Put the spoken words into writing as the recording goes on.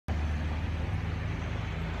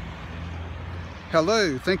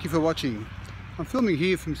Hello, thank you for watching. I'm filming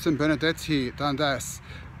here from St Bernadette's here, Dundas,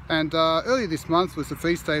 and earlier this month was the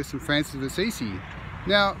feast day of St Francis of Assisi.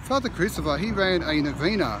 Now, Fr Christopher, he ran a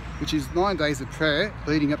novena, which is 9 days of prayer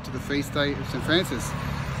leading up to the feast day of St Francis.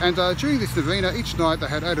 And during this novena, each night they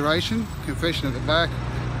had adoration, confession at the back,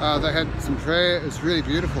 they had some prayer. It was really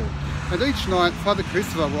beautiful. And each night, Fr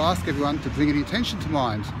Christopher will ask everyone to bring an intention to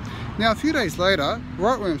mind. Now, a few days later,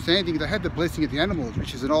 right where I'm standing, they had the blessing of the animals,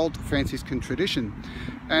 which is an old Franciscan tradition.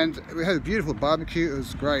 And we had a beautiful barbecue. It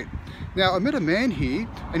was great. Now, I met a man here,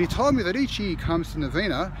 and he told me that each year he comes to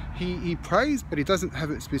novena, he prays, but he doesn't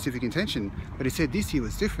have a specific intention. But he said this year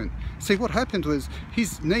was different. See, what happened was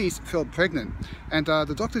his niece fell pregnant, and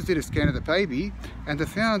the doctors did a scan of the baby, and they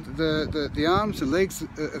found the arms and legs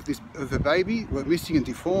of the baby were missing and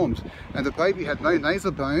deformed, and the baby had no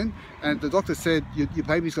nasal bone, and the doctor said, your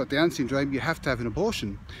baby's got Down syndrome, you have to have an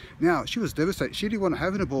abortion. Now, she was devastated. She didn't want to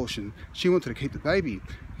have an abortion. She wanted to keep the baby.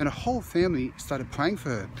 And her whole family started praying for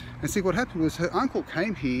her. And see, what happened was her uncle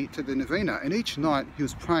came here to the novena, and each night he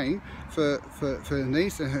was praying for her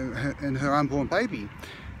niece and her unborn baby.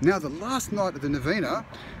 Now, the last night of the novena,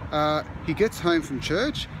 he gets home from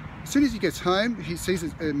church. As soon as he gets home, he sees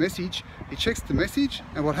a message, he checks the message,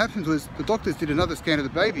 and what happened was the doctors did another scan of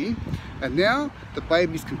the baby, and now the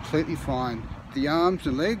baby's completely fine. The arms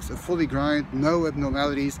and legs are fully grown, no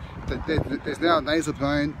abnormalities, there's now a nasal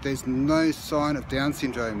bone, there's no sign of Down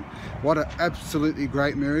syndrome. What an absolutely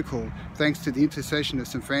great miracle, thanks to the intercession of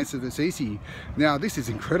St Francis of Assisi. Now, this is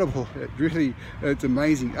incredible, it's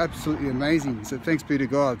amazing, absolutely amazing, so thanks be to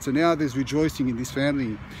God. So now there's rejoicing in this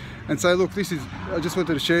family. And so look, I just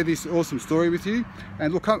wanted to share this awesome story with you,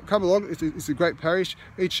 and look, come along, it's a great parish.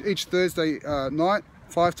 Each Thursday night,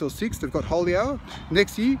 5 till 6, they've got holy hour.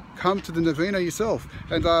 Next year, come to the novena yourself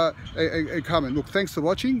and come and look. Thanks for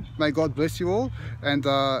watching. May God bless you all, and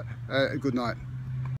good night.